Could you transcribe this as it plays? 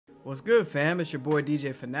What's good, fam? It's your boy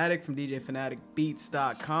DJ Phanatic from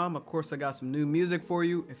DJPhanaticBeats.com. Of course, I got some new music for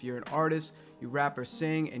you. If you're an artist, you rap or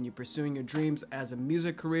sing, and you're pursuing your dreams as a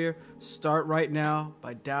music career, start right now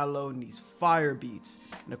by downloading these fire beats.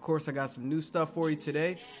 And of course, I got some new stuff for you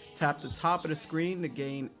today. Tap the top of the screen to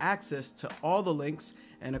gain access to all the links.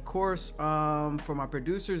 And of course, for my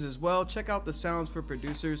producers as well, check out the Sounds for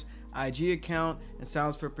Producers IG account and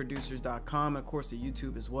soundsforproducers.com, and of course the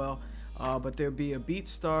YouTube as well. But there'll be a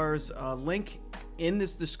BeatStars link in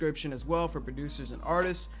this description as well for producers and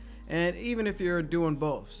artists, and even if you're doing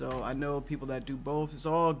both. So I know people that do both. It's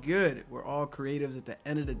all good. We're all creatives at the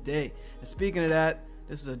end of the day. And speaking of that,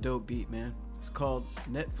 this is a dope beat, man. It's called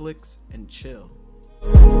Netflix and Chill.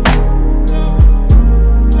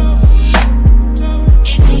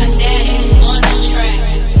 It's Phanatic on the track.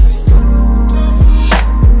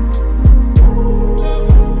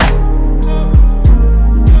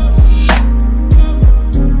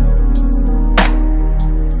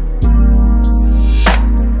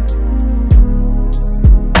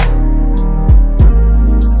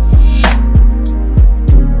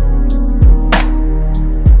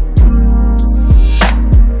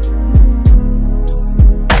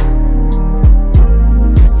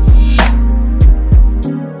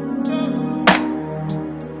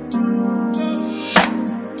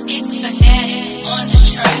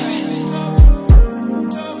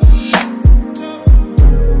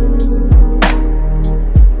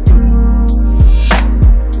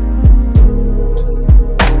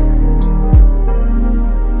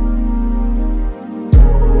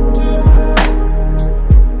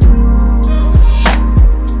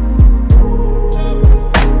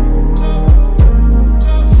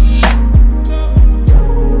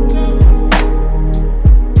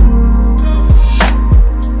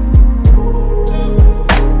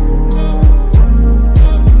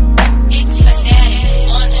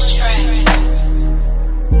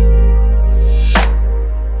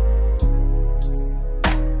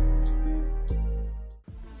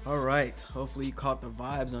 Hopefully you caught the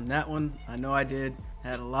vibes on that one. I know I did.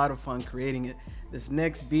 Had a lot of fun creating it. This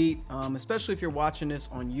next beat, especially if you're watching this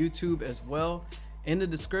on YouTube as well, in the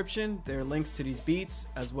description there are links to these beats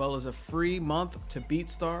as well as a free month to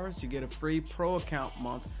BeatStars. You get a free pro account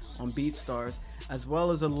month on BeatStars, as well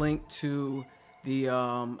as a link to the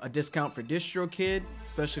a discount for DistroKid,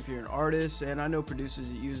 especially if you're an artist, and I know producers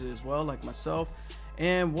that use it as well, like myself.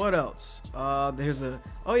 And what else? I'm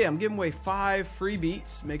giving away 5 free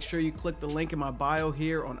beats. Make sure you click the link in my bio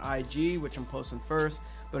here on IG, which I'm posting first,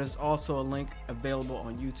 but there's also a link available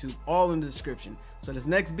on YouTube, all in the description. So this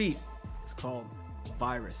next beat is called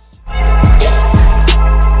Virus.